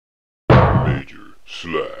Major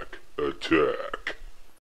Slack Attack.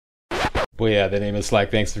 Well, yeah, the name is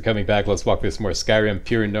Slack. Thanks for coming back. Let's walk this more. Skyrim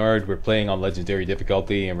Pure Nord. We're playing on Legendary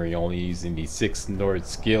difficulty, and we're only using the 6 Nord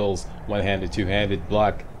skills: one-handed, two-handed,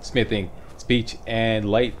 block, smithing, speech, and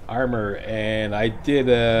light armor. And I did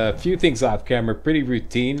a few things off camera, pretty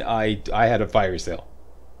routine. I had a fire sale,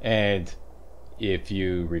 and if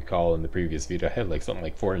you recall in the previous video, I had like something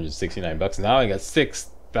like 469 bucks. Now I got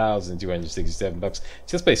 6,267 bucks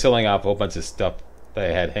just by selling off a whole bunch of stuff that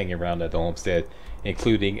I had hanging around at the homestead,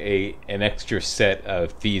 including an extra set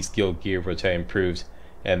of Thieves Guild gear, which I improved,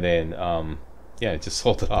 and then yeah, I just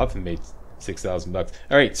sold it off and made 6,000 bucks.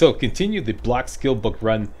 All right, so continue the block skill book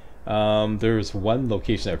run. There's one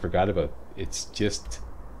location I forgot about. It's just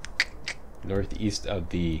northeast of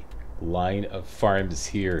the line of farms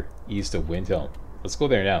here, east of Windhelm. Let's go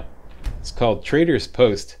there now. It's called Trader's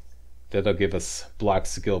Post. That'll give us block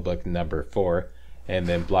skill book number 4, and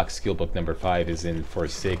then block skill book number 5 is in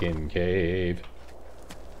Forsaken Cave,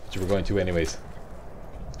 which we're going to anyways.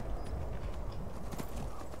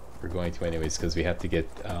 We're going to anyways because we have to get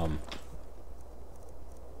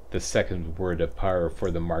the second word of power for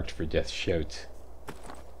the Marked for Death shout.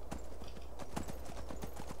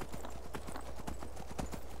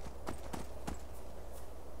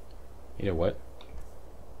 You know what?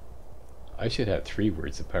 I should have 3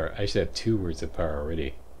 words of power. I should have 2 words of power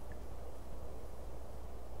already.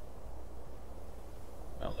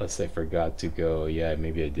 Unless I forgot to go. Yeah,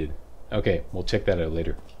 maybe I did. Okay, we'll check that out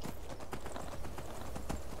later.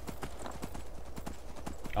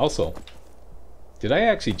 Also, did I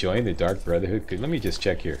actually join the Dark Brotherhood? Let me just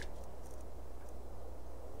check here.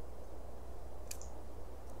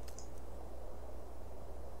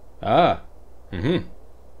 Ah,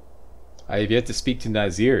 I have yet to speak to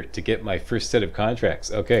Nazir to get my first set of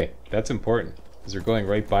contracts. Okay, that's important because we're going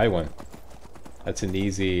right by one. That's an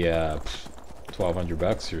easy 1,200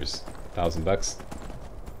 bucks or 1,000 bucks.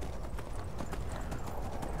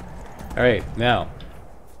 All right, now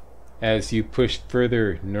as you push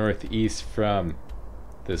further northeast from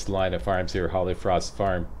this line of farms here, Hollyfrost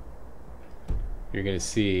Farm, you're going to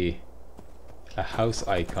see a house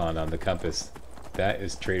icon on the compass. That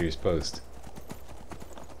is Trader's Post.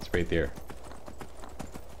 It's right there.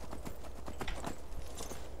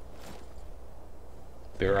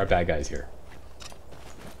 There are bad guys here,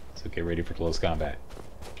 so get ready for close combat.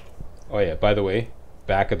 Oh yeah, by the way,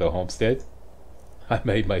 back at the homestead, I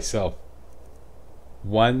made myself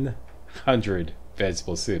 100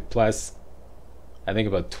 vegetable soup, plus I think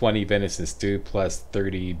about 20 venison stew, plus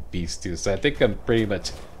 30 beef stew. So I think I'm pretty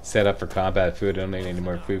much set up for combat food. I don't need any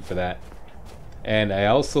more food for that. And I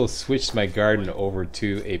also switched my garden over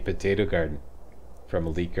to a potato garden from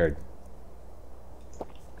Elite Garden.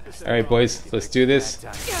 Alright boys, let's do this.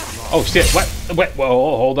 Oh shit, what?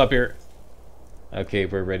 Whoa, hold up here. Okay,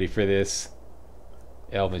 we're ready for this.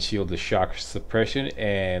 Elven Shield to shock suppression,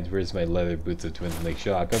 and where's my leather boots of Dwindling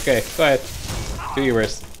Shock? Okay, go ahead. Do your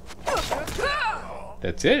worst.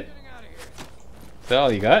 That's it? Is that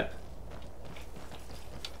all you got?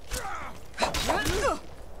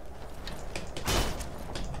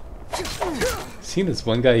 Seen this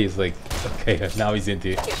one guy, he's like, okay, now he's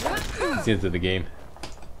into the game.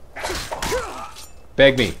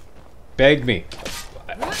 Beg me. Beg me.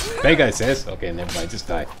 Beg, I says. Okay, never mind, just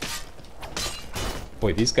die.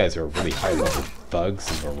 Boy, these guys are really high level thugs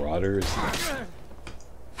and marauders.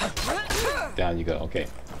 Down you go, okay.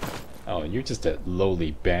 Oh, and you're just a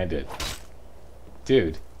lowly bandit.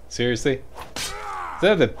 Dude, seriously? Is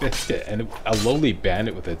that and a lowly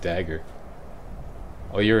bandit with a dagger?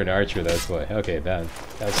 Oh, you're an archer, that's why. Okay,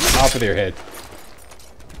 that's off of their head.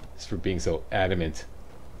 Just for being so adamant.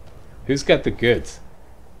 Who's got the goods?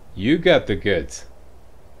 You got the goods.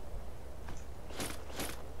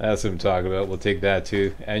 That's what I'm talking about. We'll take that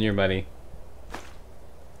too. And your money.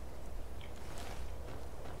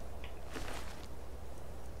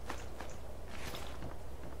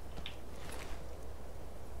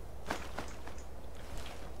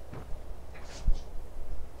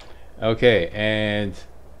 Okay, and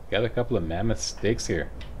got a couple of mammoth steaks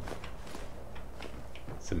here.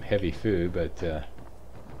 Some heavy food, but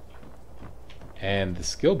and the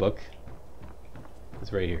skill book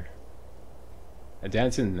is right here. A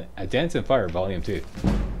Dance in Fire, Volume 2.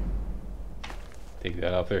 Take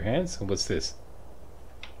that off their hands. What's this?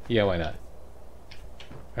 Yeah, why not?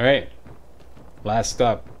 Alright. Last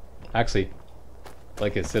stop. Actually,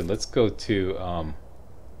 like I said, let's go to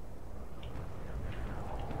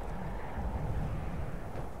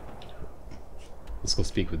let's go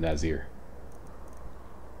speak with Nazir.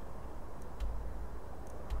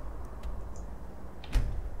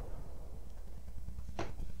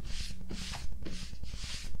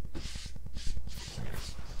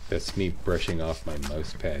 That's me brushing off my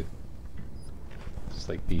mouse pad. It's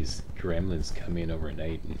like these gremlins come in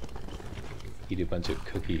overnight and eat a bunch of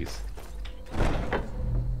cookies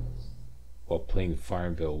while playing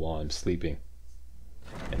Farmville while I'm sleeping.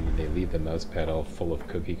 And then they leave the mouse pad all full of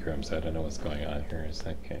cookie crumbs. I don't know what's going on here. Is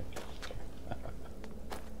that okay?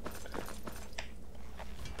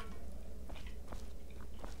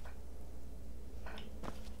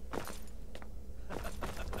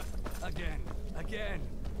 Again.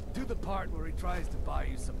 Do the part where he tries to buy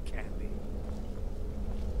you some candy.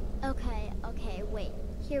 Okay, wait.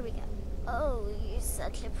 Here we go. Oh, you're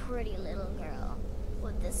such a pretty little girl.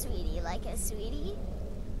 Would the sweetie like a sweetie?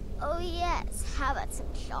 Oh yes, how about some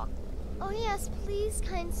chocolate? Oh yes, please,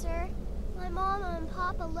 kind sir. My mama and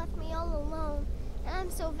papa left me all alone, and I'm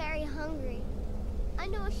so very hungry. I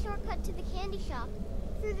know a shortcut to the candy shop,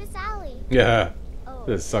 through this alley. Yeah. Oh,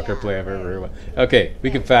 The sucker yeah, play I've ever very heard. Okay,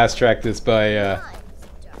 we can fast track this by nice.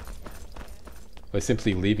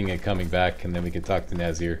 simply leaving and coming back, and then we can talk to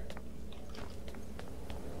Nazir.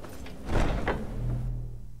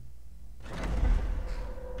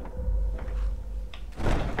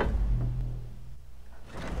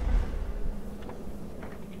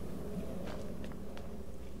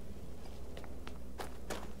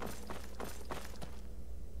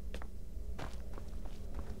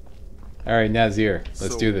 Alright, Nazir,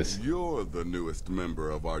 let's do this. You're the newest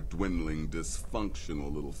member of our dwindling,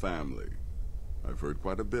 dysfunctional little family. I've heard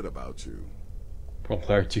quite a bit about you. Well,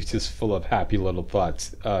 aren't you just full of happy little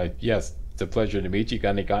thoughts? Yes, it's a pleasure to meet you. Got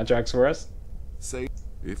any contracts for us? Say,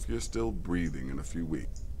 if you're still breathing in a few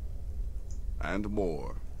weeks. And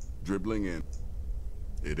more. Dribbling in.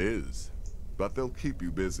 It is. But they'll keep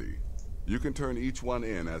you busy. You can turn each one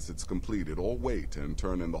in as it's completed, or wait and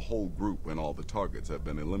turn in the whole group when all the targets have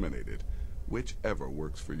been eliminated. Whichever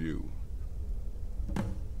works for you.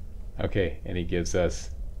 Okay, and he gives us...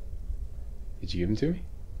 Did you give them to me?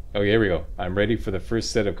 Oh, here we go. I'm ready for the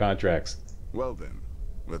first set of contracts. Well then,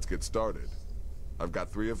 let's get started. I've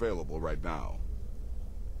got 3 available right now.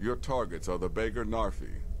 Your targets are the beggar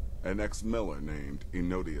Narfi, an ex-miller named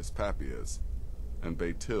Enodius Papias, and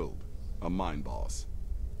Baytild, a mine boss.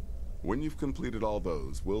 When you've completed all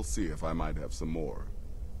those, we'll see if I might have some more.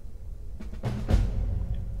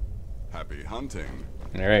 Happy hunting.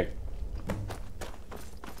 Alright.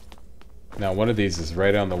 Now, one of these is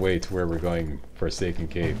right on the way to where we're going, Forsaken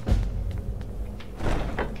Cave.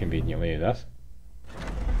 Conveniently enough.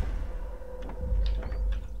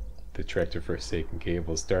 The trek to Forsaken Cave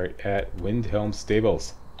will start at Windhelm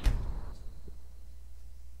Stables.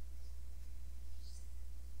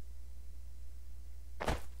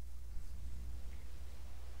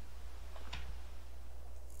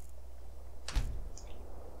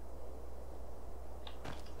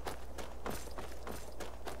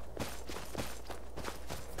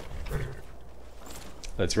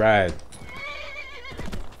 Let's ride.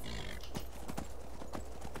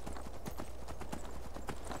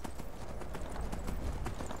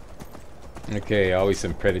 Okay, always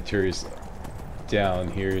some predators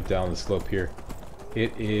down here, down the slope here.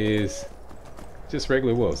 It is just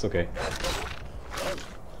regular wolves, okay.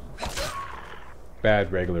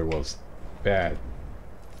 Bad regular wolves. Bad.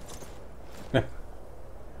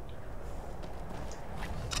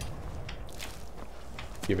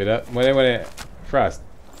 Give it up. Wait. Frost.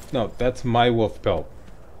 No, that's my wolf pelt.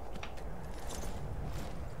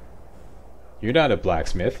 You're not a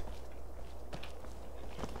blacksmith.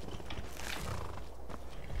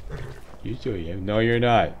 You do you? No, you're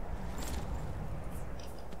not.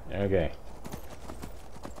 Okay.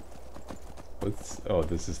 What's... Oh,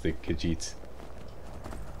 this is the Khajiits.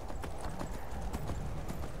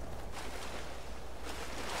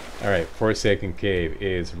 Alright, Forsaken Cave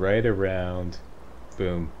is right around...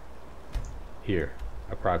 Boom. Here,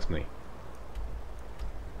 approximately.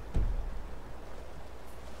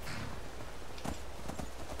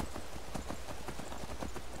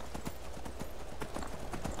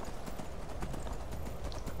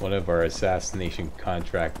 One of our assassination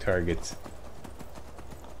contract targets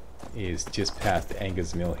is just past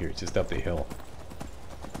Angus Mill here, just up the hill.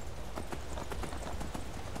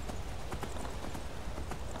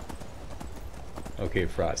 Okay,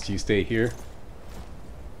 Frost, you stay here.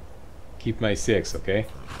 Keep my 6, okay?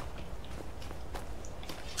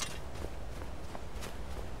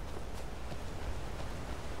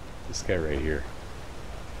 This guy right here.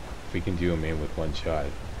 If we can do him in with one shot,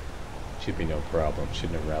 should be no problem.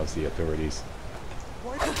 Shouldn't arouse the authorities.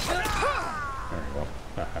 Alright, well.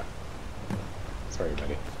 Sorry,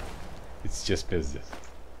 buddy. It's just business.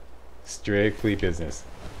 Strictly business.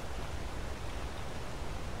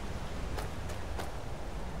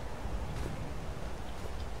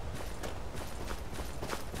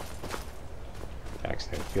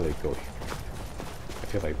 I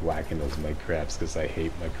feel like whacking those mud crabs because I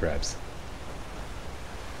hate mud crabs.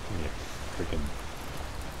 Yeah, freaking.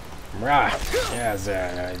 Rah! Yes,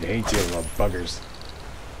 I hate you, little buggers.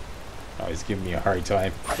 Always giving me a hard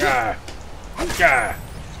time. Gah! Gah!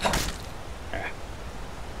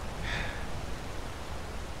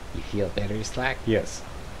 You feel better, Slack? Yes.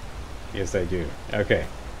 Yes, I do. Okay.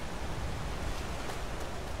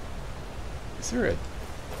 Is there a... I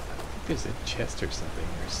think there's a chest or something,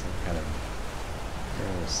 or some kind of...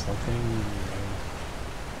 or something...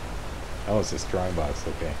 Oh, it's a strong box,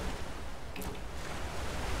 okay.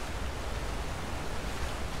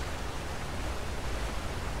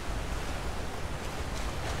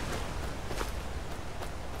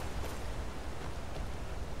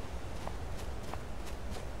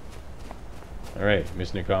 Alright,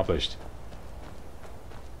 mission accomplished.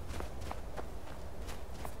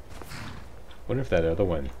 Wonder if that other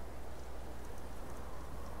one...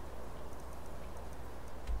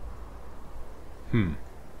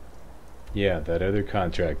 Yeah, that other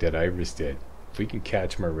contract that Iris did. If we can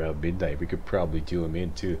catch him around midnight, we could probably do him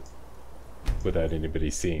in too. Without anybody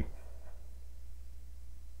seeing.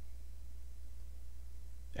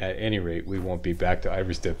 At any rate, we won't be back to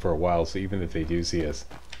Iverstead for a while, so even if they do see us...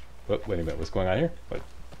 Oh, wait a minute, what's going on here? What?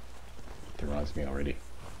 They're on to me already.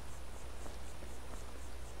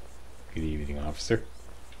 Good evening, officer.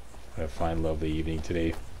 Had a fine, lovely evening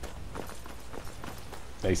today.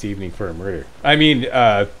 Nice evening for a murder. I mean,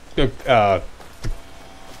 it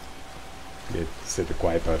said the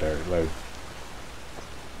quiet part out loud.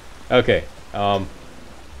 Okay, sounds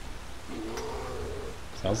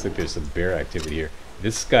like there's some bear activity here.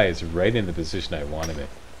 This guy is right in the position I want him in.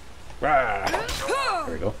 Rah!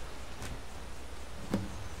 There we go.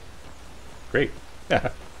 Great.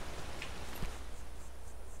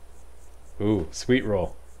 Ooh, sweet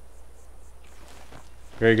roll.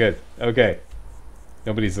 Very good. Okay.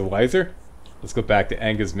 Nobody's the wiser. Let's go back to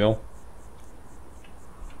Angus Mill.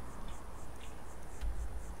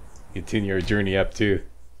 Continue our journey up to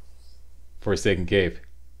Forsaken Cave.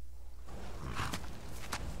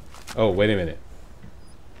 Oh, wait a minute.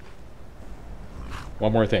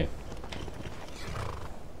 One more thing.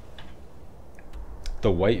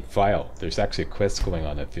 The white file. There's actually a quest going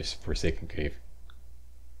on at this Forsaken Cave.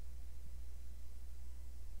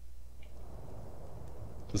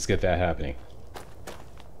 Let's get that happening.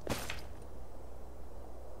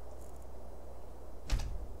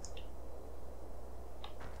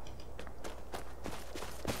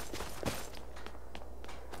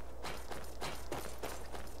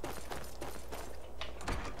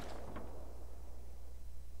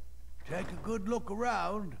 Take a good look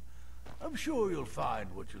around. I'm sure you'll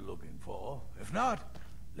find what you're looking for. If not,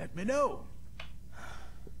 let me know.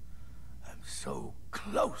 I'm so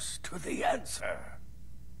close to the answer.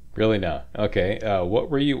 Really now? Okay, what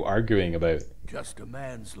were you arguing about? Just a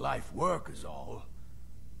man's life work is all.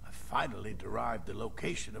 I finally derived the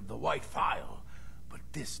location of the white file, but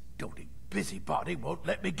this doting busybody won't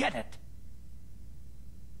let me get it.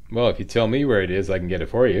 Well, if you tell me where it is, I can get it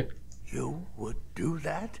for you. You would do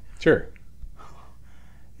that? Sure.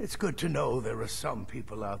 It's good to know there are some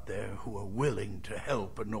people out there who are willing to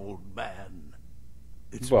help an old man.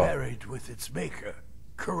 It's buried with its maker,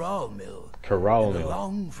 Corral Mill. Corral in Mill. a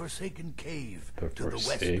long-forsaken cave to the west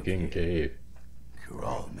of Forsaken here. Cave.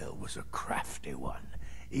 Corral Mill was a crafty one,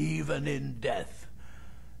 even in death.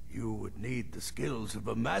 You would need the skills of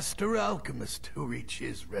a master alchemist to reach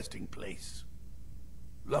his resting place.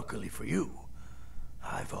 Luckily for you,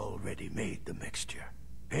 I've already made the mixture.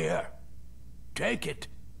 Here, take it.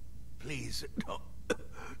 Please,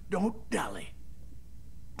 don't dally.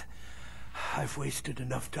 I've wasted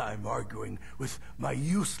enough time arguing with my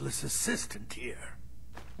useless assistant here.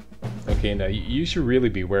 Okay, now you should really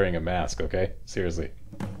be wearing a mask, okay? Seriously.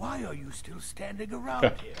 Why are you still standing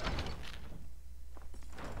around here?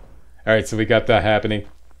 Alright, so we got that happening.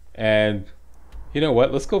 And, you know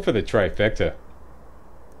what? Let's go for the trifecta.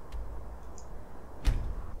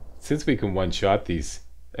 Since we can one-shot these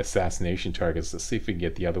assassination targets, let's see if we can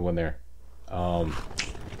get the other one there.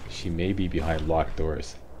 She may be behind locked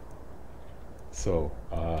doors. So,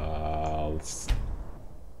 let's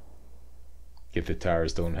get the Tower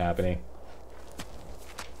Stone happening.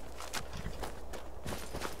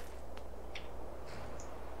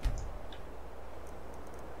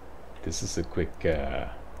 This is a quick, I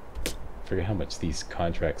forget how much these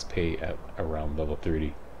contracts pay at around level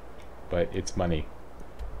 30, but it's money.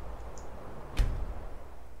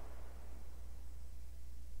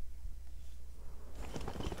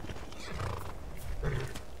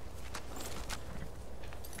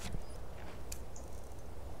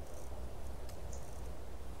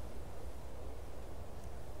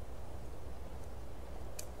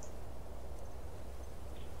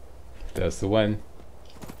 That's the one.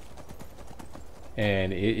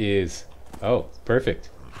 And it is... Oh,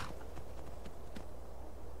 perfect.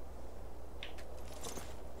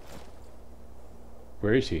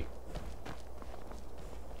 Where is she?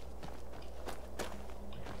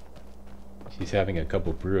 She's having a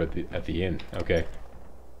couple brew at the inn. Okay.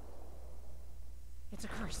 It's a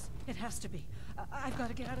curse. It has to be. I've got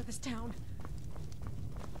to get out of this town.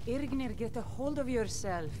 Irgnir, get a hold of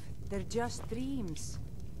yourself. They're just dreams.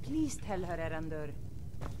 Please tell her, Erandur.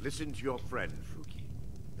 Listen to your friend, Fuki.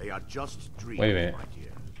 They are just dreams, Wait a minute. my dear.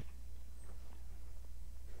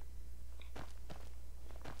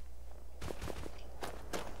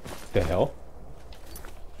 The hell?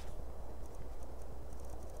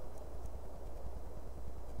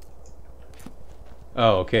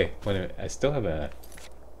 Oh, okay. Wait a minute. I still have a...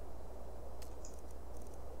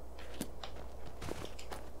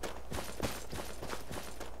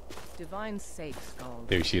 Divine's sake, Scald.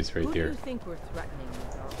 There she is right Who do there. you think we're threatening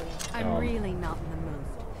with our way? I'm really not in the mood.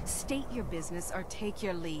 State your business or take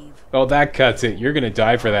your leave. Oh, that cuts it. You're gonna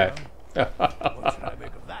die for that. What should I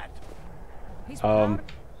make of that? He's proud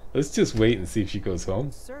Let's just wait and see if she goes home.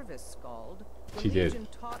 of service, Scald. The She did. Legion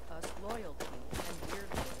taught us loyalty, and we're loyal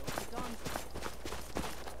to Dawnfire.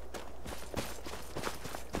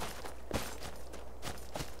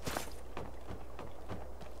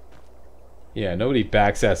 Yeah, nobody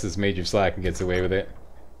backsasses Major Slack and gets away with it.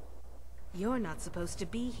 You're not supposed to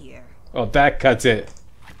be here. Oh, that cuts it.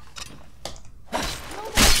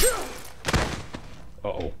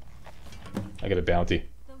 Uh-oh. I got a bounty.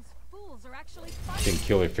 Those fools are actually Didn't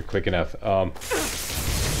kill her for quick enough. Oh,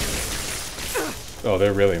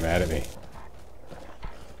 they're really mad at me.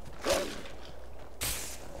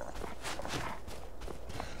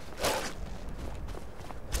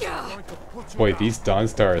 Boy, these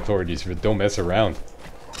Dawnstar authorities don't mess around.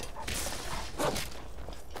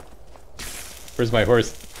 Where's my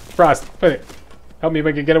horse? Frost, put it. Help me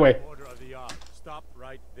make it get away. Order of the arm. Stop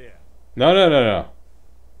right there. No, no, no, no.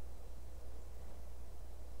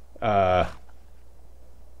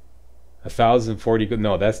 1,040.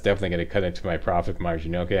 No, that's definitely going to cut into my profit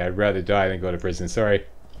margin. Okay, I'd rather die than go to prison. Sorry.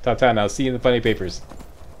 Top time. I'll see you in the funny papers.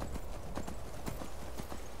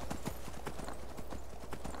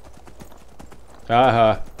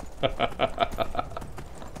 Aha.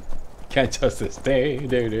 Can't touch this. Can't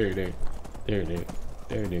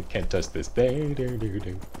touch this.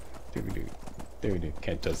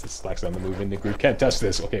 Can't touch this. Slack's on the move in the group. Can't touch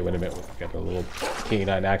this. Okay, wait a minute. Got a little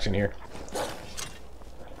canine action here.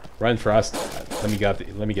 Run, Frost. Let me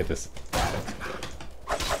get this.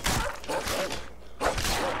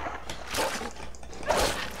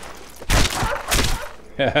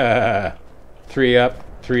 Three up,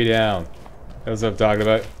 three down. That's what I'm talking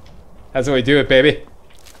about. That's how we do it, baby.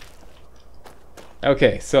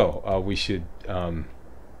 Okay, so we should just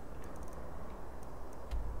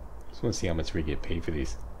want to see how much we get paid for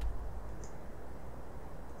these.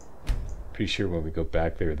 Pretty sure when we go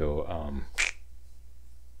back there, though,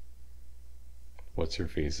 what's her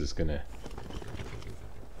face is gonna.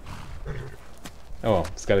 Oh, well,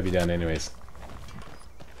 it's got to be done anyways.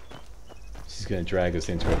 She's gonna drag us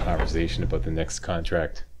into a conversation about the next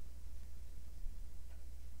contract.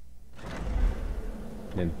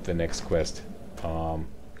 And the next quest. Can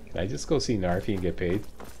I just go see Narfi and get paid?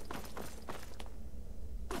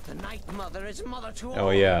 The Night Mother is mother to all. Oh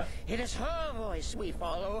yeah. It is her voice we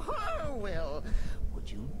follow, her will.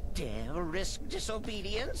 Would you dare risk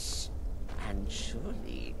disobedience? And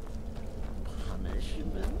surely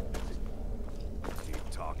punishment? Keep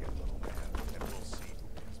talking, little man, and we'll see who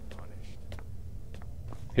gets punished.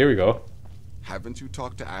 Here we go. Haven't you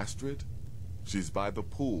talked to Astrid? She's by the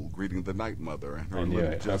pool greeting the Night Mother and her I knew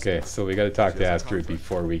little it. jester. Okay, so we got to talk She to has a Astrid contract.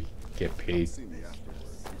 before we get paid. See me after.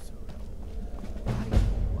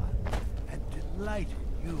 And delighted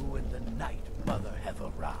you and the Night Mother have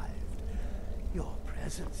arrived. Your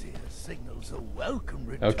presence here signals a welcome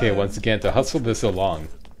return. Okay, once again, to hustle this along,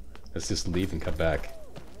 let's just leave and come back.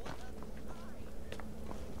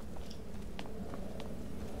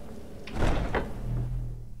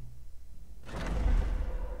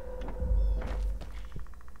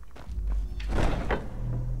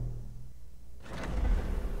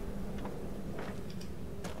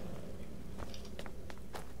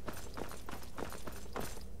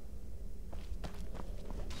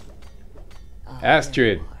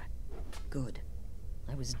 Astrid! Good.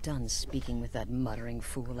 I was done speaking with that muttering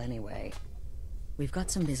fool anyway. We've got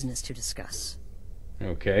some business to discuss.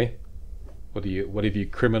 Okay. What have you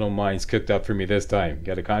criminal minds cooked up for me this time?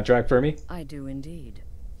 Got a contract for me? I do indeed.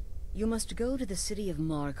 You must go to the city of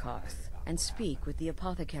Markarth and speak with the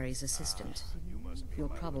apothecary's assistant. You'll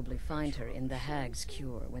probably find her in the Hag's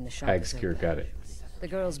Cure when the shop Hag's is Cure, open. got it. The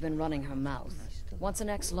girl's been running her mouth. Wants an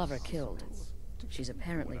ex-lover killed. She's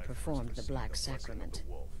apparently performed the Black Sacrament.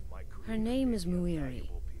 Her name is Muiri.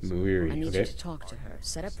 Muiri, I need okay. you to talk to her,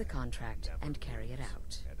 set up the contract, and carry it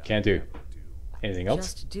out. Can't do. Anything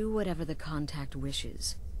else? Just do whatever the contact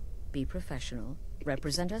wishes. Be professional,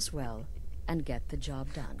 represent us well, and get the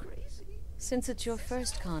job done. Since it's your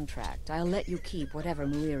first contract, I'll let you keep whatever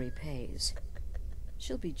Muiri pays.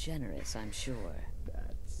 She'll be generous, I'm sure.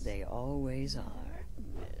 They always are.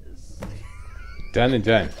 Done and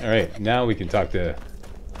done. Alright, now we can talk to...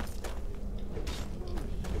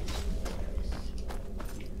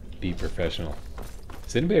 Be professional.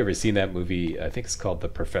 Has anybody ever seen that movie? I think it's called The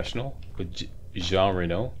Professional with Jean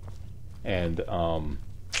Reno. And, How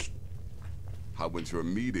went your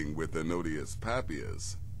meeting with Enodius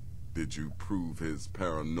Papias? Did you prove his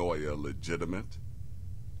paranoia legitimate?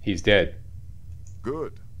 he's dead.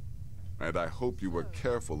 Good. And I hope you were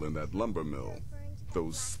careful in that lumber mill.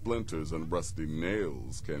 Those splinters and rusty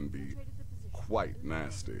nails can be quite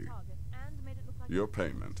nasty. Your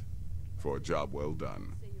payment for a job well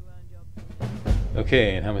done.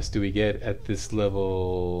 Okay, and how much do we get at this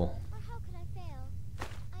level?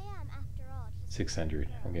 600.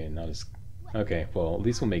 Okay, not as... Okay, well, at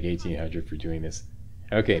least we'll make 1800 for doing this.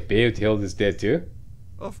 Okay, Beowtail is dead too?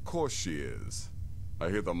 Of course she is. I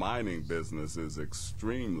hear the mining business is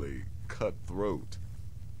extremely cutthroat.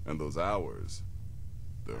 And those hours,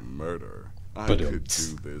 the murder. I could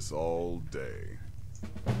do this all day.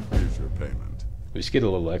 Here's your payment. We should get a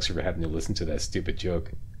little extra for having to listen to that stupid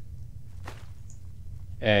joke.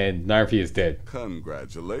 And Narvi is dead.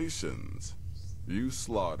 Congratulations. You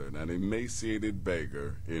slaughtered an emaciated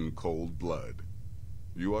beggar in cold blood.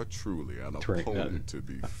 You are truly an opponent to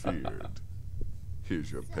be feared.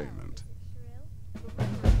 Here's your payment.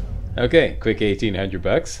 Okay, quick 1800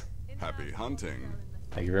 bucks. Happy hunting.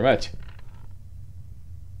 Thank you very much.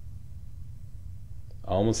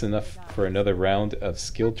 Almost enough for another round of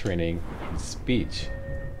skill training in speech,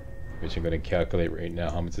 which I'm going to calculate right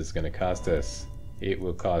now how much it's going to cost us. It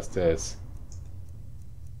will cost us...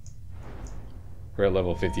 We're at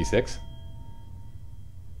level 56.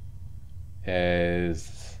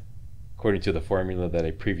 As according to the formula that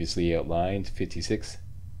I previously outlined, 56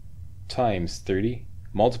 times 30.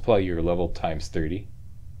 Multiply your level times 30.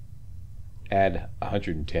 Add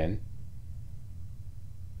 110.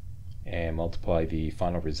 And multiply the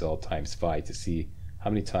final result times 5 to see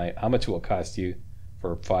how much it will cost you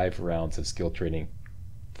for 5 rounds of skill training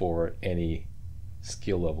for any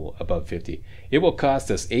skill level above 50. It will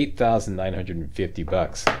cost us 8,950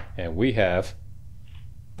 bucks, and we have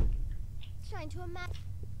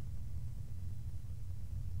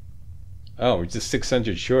we're just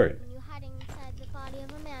 600 short.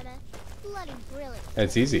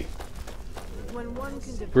 That's easy.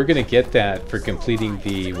 We're gonna get that for completing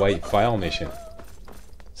the white file mission,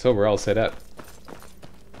 so we're all set up.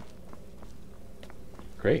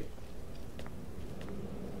 Great.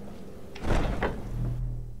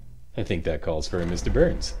 I think that calls for Mr.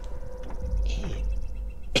 Burns.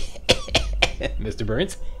 Mr.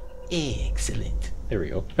 Burns? Excellent. There we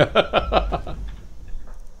go.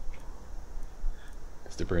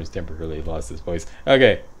 Mr. Burns temporarily lost his voice.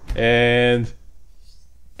 Okay, and...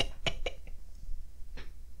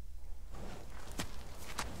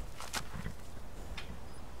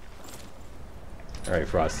 Alright,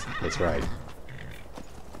 Frost, let's ride.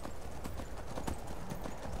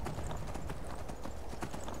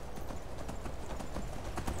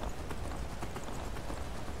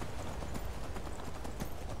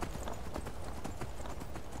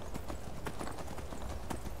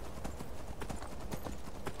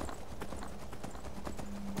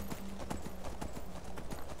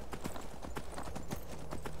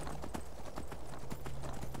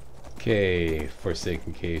 Okay,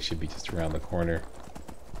 Forsaken Cave should be just around the corner.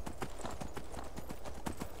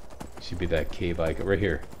 Should be that cave icon right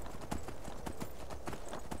here.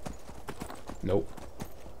 Nope.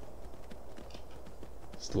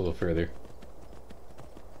 Just a little further.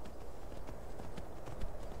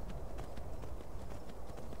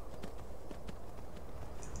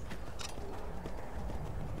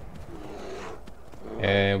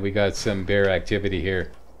 And we got some bear activity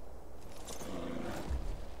here.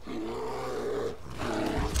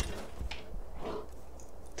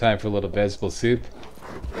 Time for a little vegetable soup.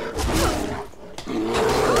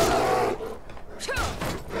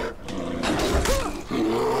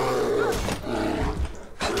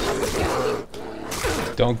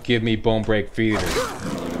 Don't give me bone break feeder.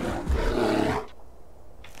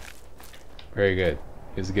 Very good.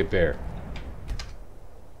 He's a good bear.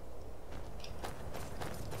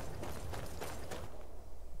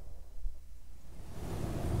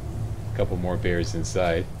 couple more bears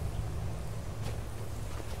inside.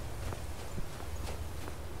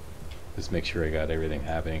 Just make sure I got everything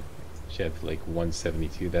happening. Should have like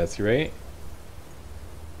 172, that's right.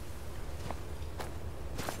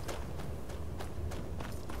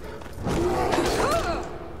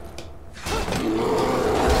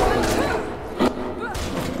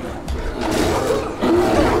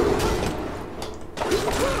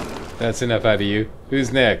 That's enough out of you.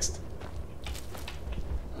 Who's next?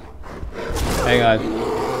 Hang on.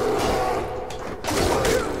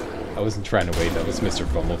 I wasn't trying to wait, that was Mr.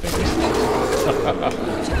 Fumblefingers.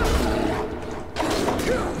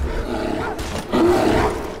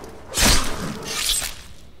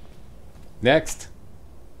 Next.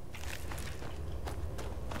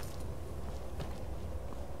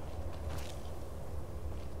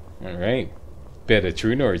 Alright. Bet a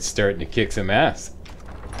True Nord's starting to kick some ass.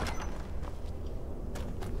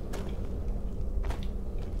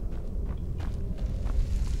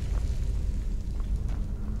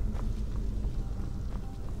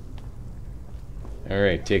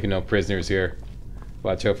 Alright, taking no prisoners here.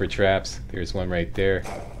 Watch out for traps. There's one right there.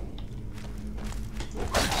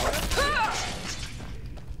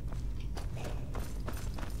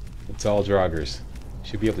 It's all Draugrs.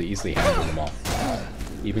 Should be able to easily handle them all.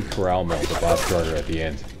 Even Corral Mill, the boss Draugr at the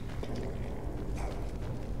end.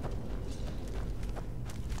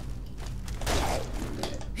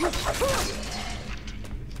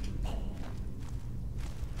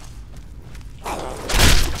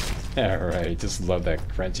 Alright, just love that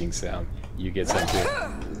crunching sound. You get some too.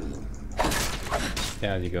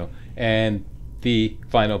 Down you go. And the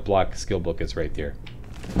final block skill book is right there.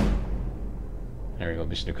 There we go,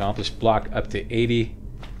 mission accomplished. Block up to 80.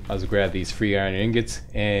 I'll just grab these free iron ingots.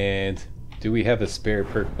 And do we have a spare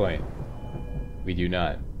perk point? We do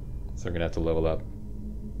not. So we're gonna have to level up.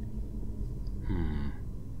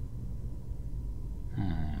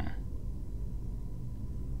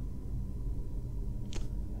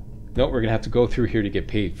 No, we're gonna have to go through here to get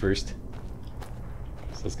paid first.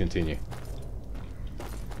 So let's continue.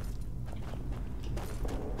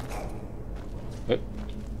 What?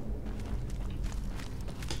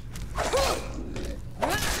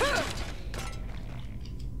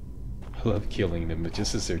 I love killing them, but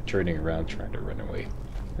just as they're turning around trying to run away.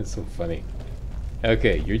 That's so funny.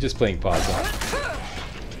 Okay, you're just playing possum.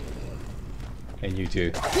 And you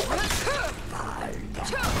too.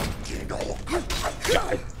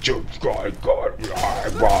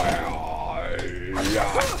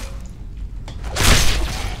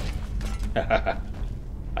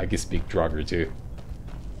 I can speak Draugr too.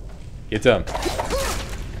 Get some.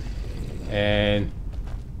 And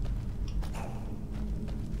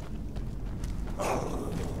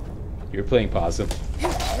you're playing possum.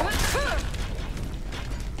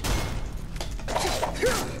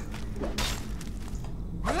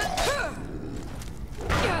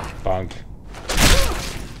 Bonk.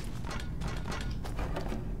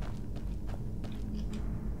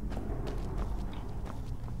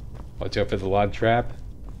 Watch out for the log trap.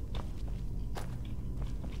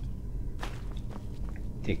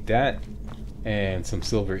 Take that. And some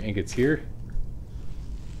silver ingots here.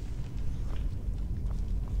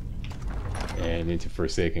 And into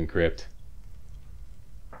Forsaken Crypt.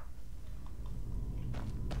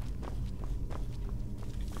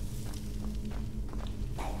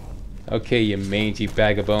 Okay, you mangy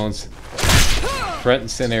bag of bones. Front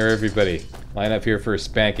and center, everybody. Line up here for a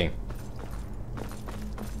spanking.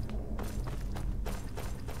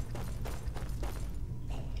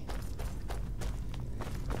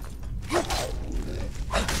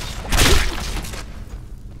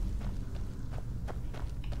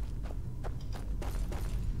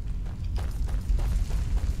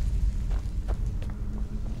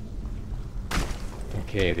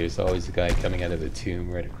 Okay, there's always a guy coming out of the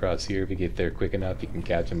tomb right across here. If you get there quick enough, you can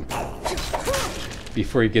catch him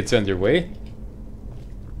before he gets underway.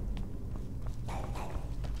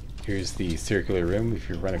 Here's the circular room. If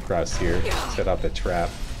you run across here, set off the trap.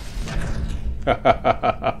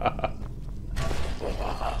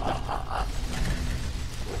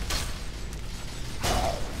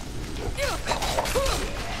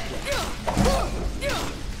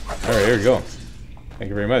 Alright, here we go. Thank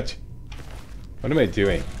you very much. What am I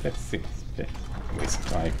doing? That's a waste of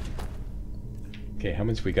time. Okay, how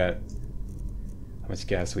much we got? How much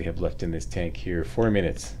gas we have left in this tank here? 4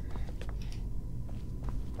 minutes.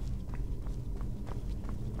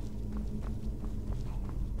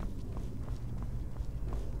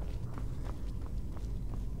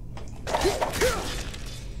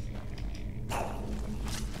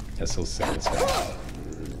 That's so satisfying.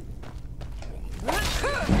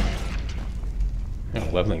 Oh,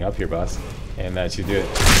 leveling up here, boss. And that should do it.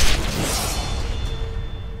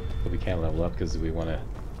 But we can't level up because we want to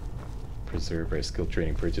preserve our skill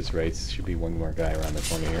training purchase rights. Should be one more guy around the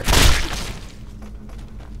corner here.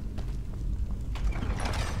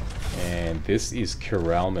 And this is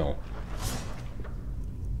Corral Mill.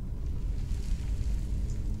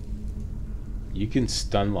 You can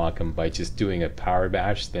stun lock him by just doing a power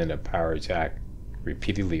bash, then a power attack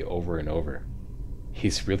repeatedly over and over.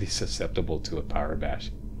 He's really susceptible to a power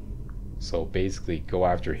bash. So basically go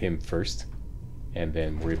after him first and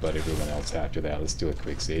then worry about everyone else after that. Let's do a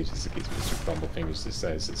quick save just in case Mr. Fumblepfingers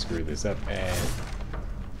decides to screw this up. And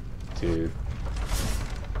 2,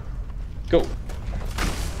 go!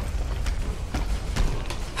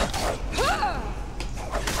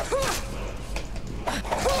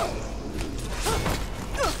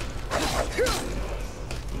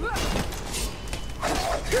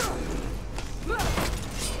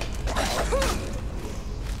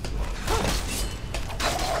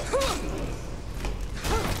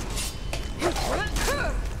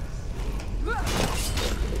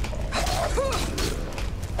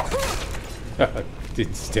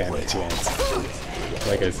 Didn't stand a chance.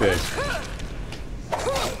 Like I said.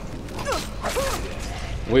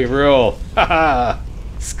 We rule! Haha!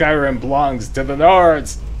 Skyrim belongs to the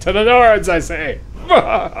Nords! To the Nords, I say!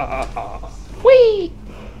 Whee!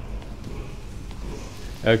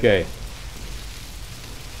 Okay.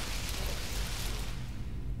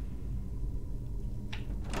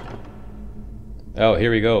 Oh, here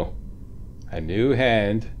we go. A new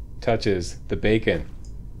hand touches the bacon.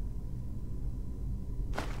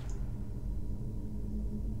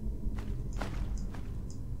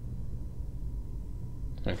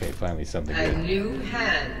 Okay, finally something good. A new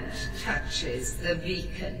hand touches the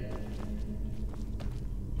beacon.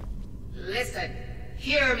 Listen,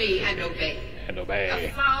 hear me and obey. And obey.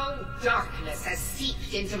 A foul darkness has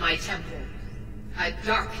seeped into my temple. A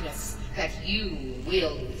darkness that you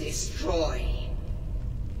will destroy.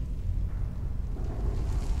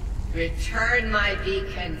 Return my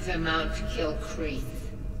beacon to Mount Kilcreath.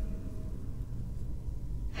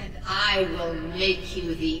 And I will make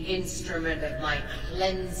you the instrument of my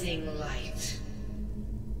cleansing light.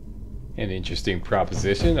 An interesting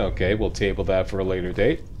proposition. Okay, we'll table that for a later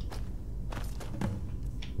date.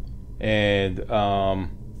 And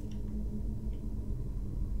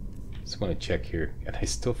just want to check here. And I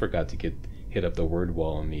still forgot to hit up the word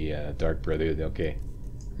wall on the Dark Brotherhood. Okay,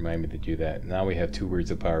 remind me to do that. Now we have 2 words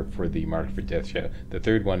of power for the Mark for Death Shadow. The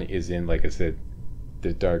third one is in, like I said,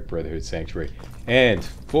 the Dark Brotherhood Sanctuary. And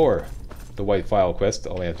for the White File quest,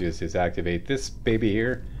 all we have to do is activate this baby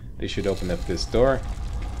here. They should open up this door.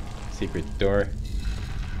 Secret door.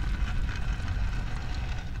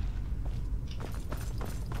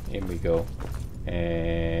 In we go.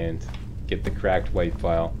 And get the cracked white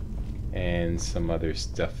file and some other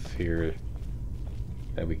stuff here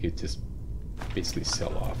that we could just basically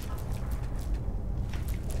sell off.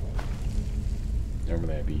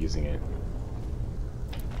 Normally I'd be using it.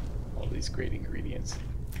 All these great ingredients.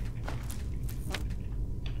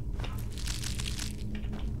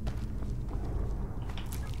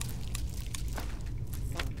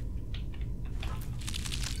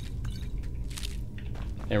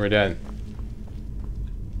 And we're done.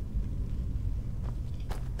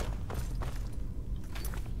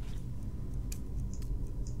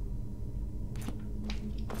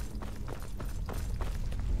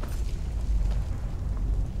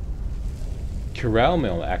 Corral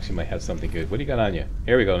Mill actually might have something good. What do you got on you?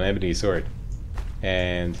 Here we go, an ebony sword.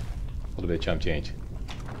 And a little bit of chump change.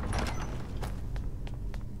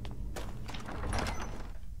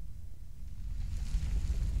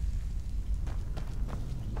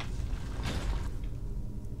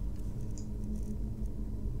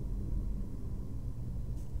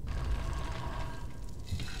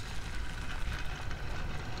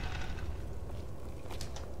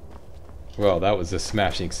 Well, that was a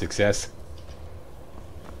smashing success.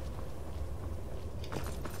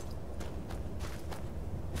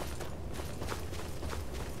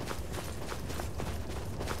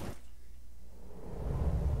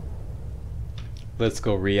 Let's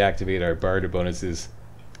go reactivate our barter bonuses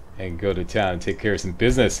and go to town and take care of some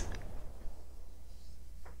business.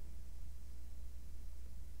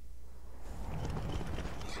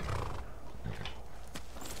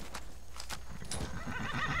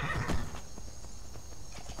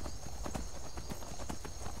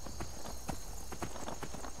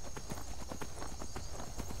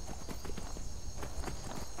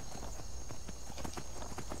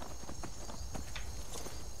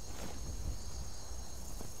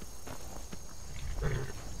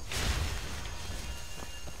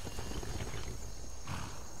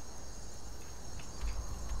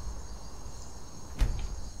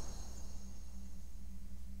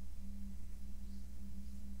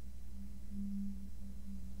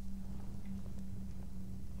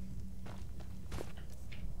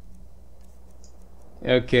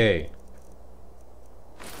 Okay.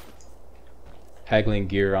 Haggling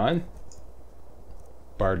gear on.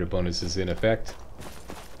 Barter bonuses in effect.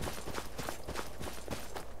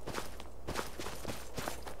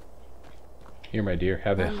 Here, my dear,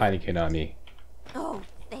 have a Heineken on me. Oh,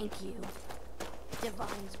 thank you.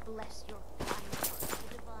 Divines bless your fine heart.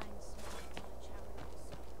 The divines smile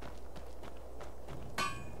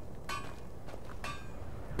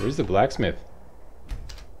Where's the blacksmith?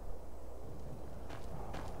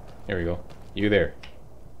 There we go. You there.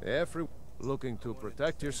 Every looking to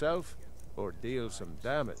protect yourself or deal some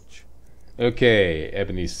damage. Okay,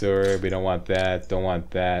 ebony sword. We don't want that. Don't want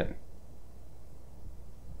that.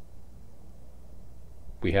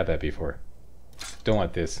 We had that before. Don't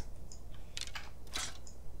want this.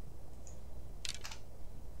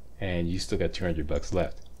 And you still got 200 bucks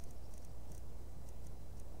left.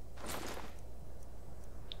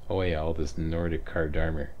 Oh yeah, all this Nordic carved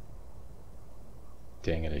armor.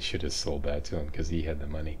 Dang it, I should have sold that to him because he had the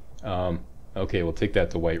money. Okay, we'll take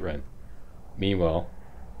that to Whiterun. Meanwhile,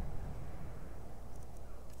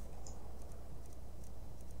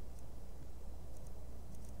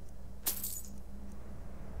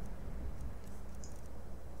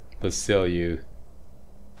 let's sell you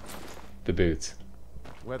the boots.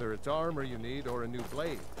 Whether it's armor you need or a new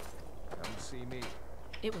blade, come see me.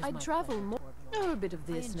 I'd travel more. Oh, a bit of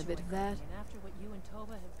this and a bit of that. After what you and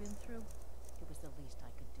Toba have been through, it was the least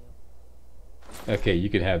I could do. Okay, you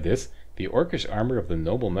can have this. The Orcish armor of the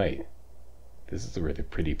Noble Knight. This is worth a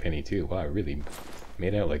pretty penny too. Wow, I really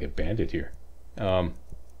made out like a bandit here.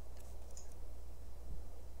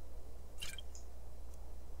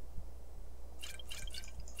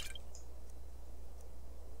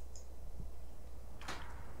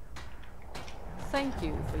 Thank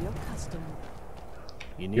you for your custom.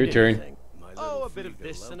 Your turn. Oh, a bit of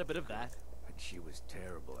this and a bit of that. But she was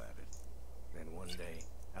terrible at it. Then one day,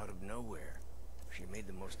 out of nowhere, she made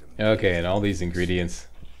the most amazing... Okay, and all these ingredients.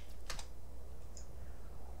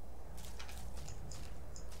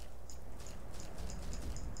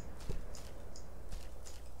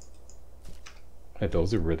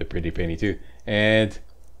 Those are worth a pretty penny too. And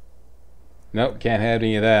nope, can't have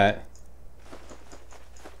any of that.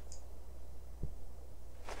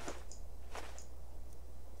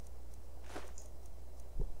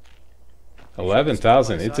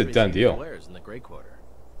 $11,000. It's a done deal.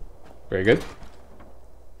 Very good.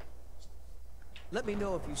 Let me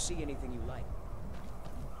know if you see anything you like.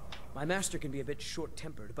 My master can be a bit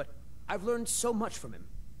short-tempered, but I've learned so much from him.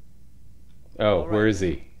 Oh, where is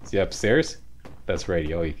he? Is he upstairs? That's right.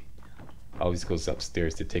 He always goes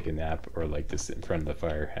upstairs to take a nap or like to sit in front of the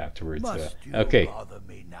fire afterwards. Okay.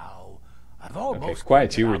 Okay,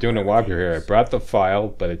 quiet you. We're doing a walkthrough here. I brought the file,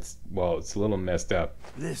 but it's a little messed up.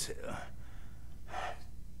 This,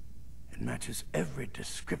 it matches every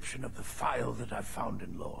description of the file that I've found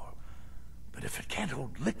in lore. But if it can't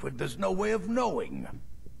hold liquid, there's no way of knowing.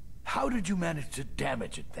 How did you manage to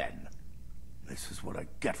damage it then? This is what I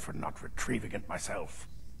get for not retrieving it myself.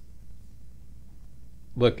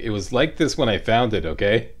 Look, it was like this when I found it,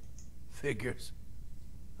 okay? Figures.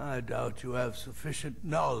 I doubt you have sufficient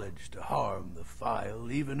knowledge to harm the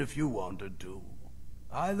file, even if you wanted to.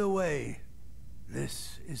 Either way,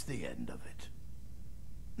 this is the end of it.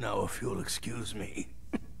 Now, if you'll excuse me,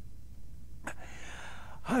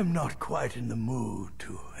 I'm not quite in the mood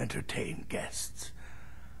to entertain guests.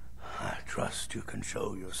 I trust you can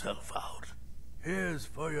show yourself out. Here's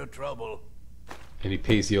for your trouble. And he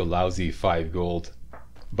pays you a lousy 5 gold.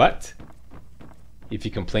 But if you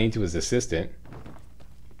complain to his assistant,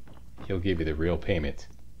 he'll give you the real payment.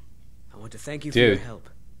 I want to thank you for your help.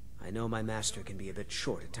 I know my master can be a bit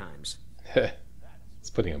short at times. It's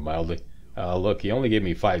putting it mildly. Look, he only gave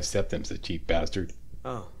me 5 septims, the cheap bastard.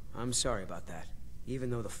 Oh, I'm sorry about that. Even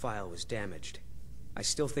though the file was damaged, I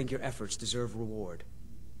still think your efforts deserve reward.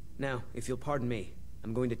 Now, if you'll pardon me,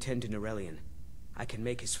 I'm going to tend to Norelian. I can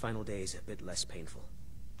make his final days a bit less painful.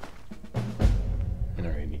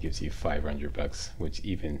 Alright, he gives you 500 bucks, which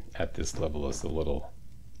even at this level is a little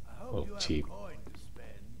cheap.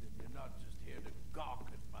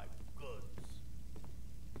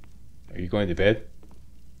 Are you going to bed?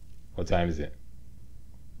 What time is it?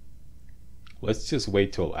 Let's just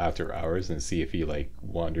wait till after hours and see if he like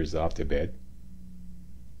wanders off to bed.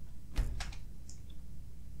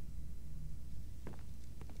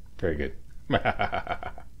 Very good.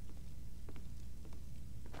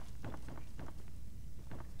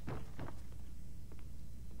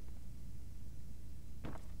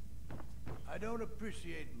 I don't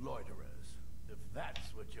appreciate loiterers, if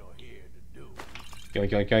that's what you're here to do.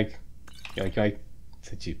 Yoink, yoink, yoink. Yoink, yoink.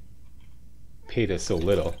 Since you paid us so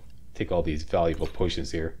little, take all these valuable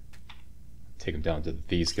potions here. Take them down to the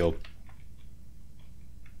Thieves Guild.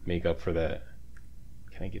 Make up for that.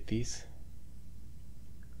 Can I get these?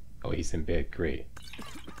 Oh, he's in bed. Great.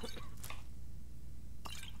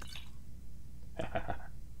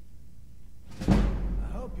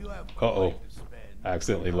 Uh-oh. I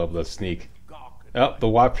accidentally leveled up Sneak. Oh, the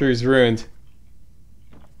walkthrough's ruined.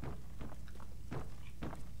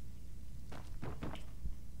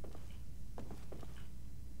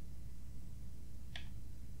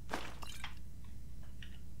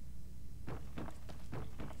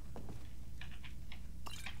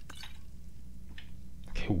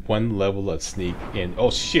 Okay, 1 level of Sneak in.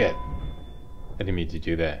 Oh shit! I didn't mean to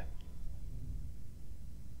do that.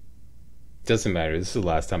 Doesn't matter. This is the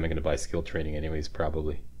last time I'm going to buy skill training anyways,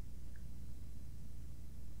 probably.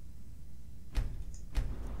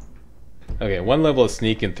 Okay, 1 level of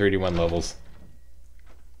Sneak and 31 levels.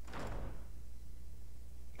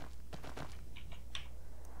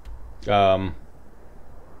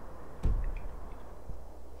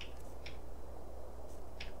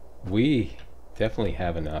 We definitely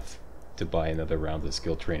have enough to buy another round of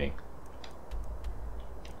skill training.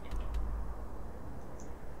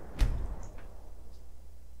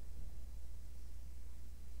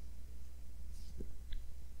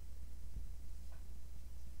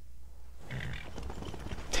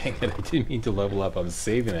 Dang it, I didn't mean to level up, I'm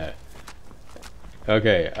saving it.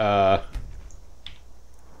 Okay,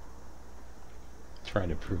 trying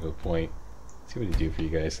to prove a point. See what I do for you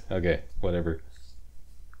guys. Okay, whatever.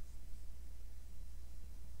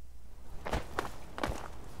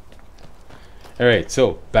 Alright,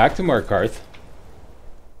 so back to Markarth.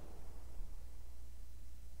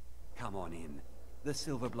 Come on in. The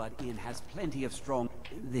Silverblood Inn has plenty of strong...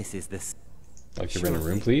 This is the... Like to rent a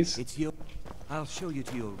room, please? It's your... I'll show you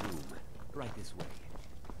to your room. Right this way.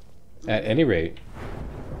 At any rate,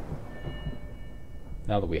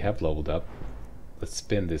 now that we have leveled up, let's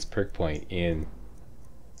spend this perk point in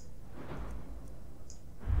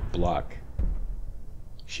block.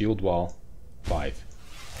 Shield wall, 5.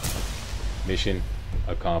 Mission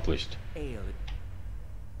accomplished.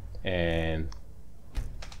 And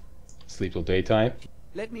sleep till daytime.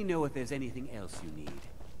 Let me know if there's anything else you need.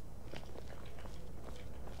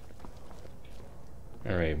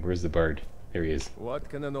 Alright, where's the bard? There he is. What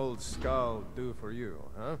can an old scout do for you,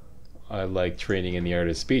 huh? I like training in the art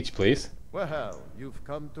of speech, please. Well, you've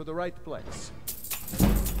come to the right place.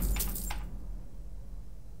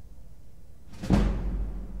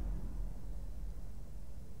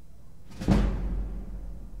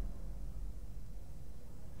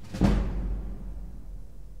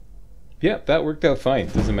 Yeah, that worked out fine.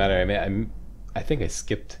 Doesn't matter. I mean, I think I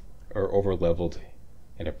skipped or over leveled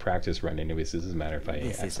in a practice run anyways. It doesn't matter if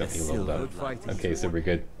I accidentally leveled up. Okay, so we're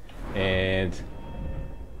good. And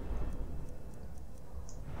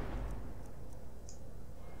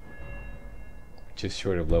just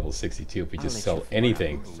short of level 62. If we just sell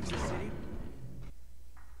anything,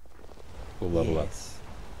 we'll level up.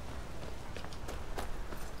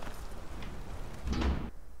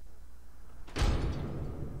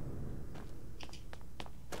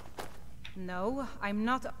 No, I'm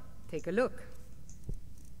not. Take a look.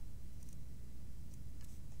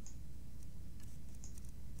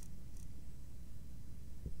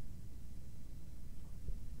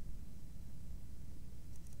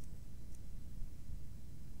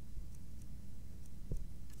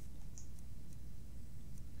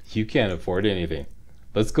 You can't afford anything.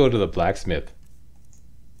 Let's go to the blacksmith.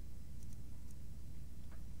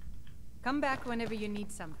 Come back whenever you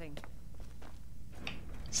need something.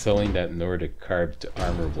 Selling that Nordic carved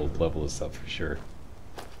armor will level us up for sure.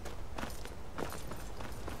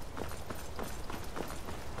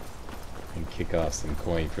 And kick off some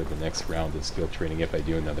coin for the next round of skill training if I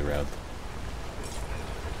do another round.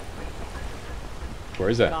 Where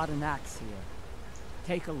is that? Got an axe here.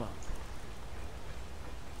 Take a look.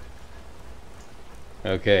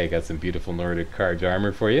 Okay, got some beautiful Nordic carved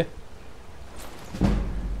armor for you.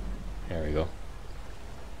 There we go.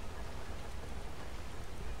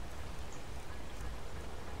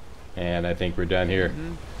 And I think we're done here.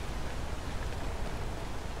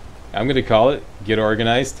 I'm gonna call it, get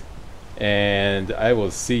organized, and I will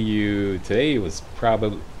see you. Today it's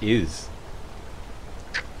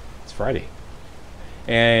Friday.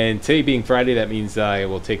 And today being Friday, that means I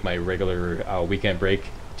will take my regular weekend break,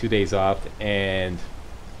 2 days off, and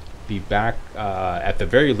be back at the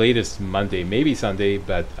very latest Monday, maybe Sunday,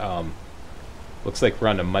 but looks like we're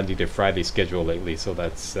on a Monday to Friday schedule lately, so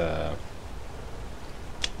that's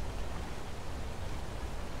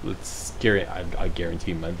I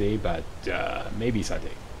guarantee Monday, but maybe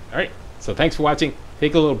Sunday. Alright, so thanks for watching.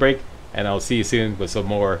 Take a little break. and I'll see you soon with some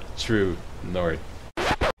more True Nord.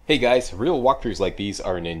 Hey guys, real walkthroughs like these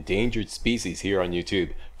are an endangered species here on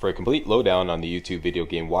YouTube. For a complete lowdown on the YouTube video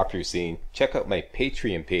game walkthrough scene, check out my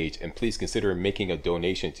Patreon page, and please consider making a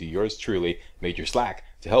donation to yours truly, Major Slack,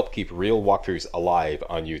 to help keep real walkthroughs alive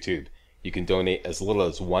on YouTube. You can donate as little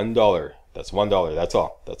as $1. That's $1, that's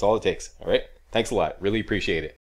all. That's all it takes, alright? Thanks a lot, really appreciate it.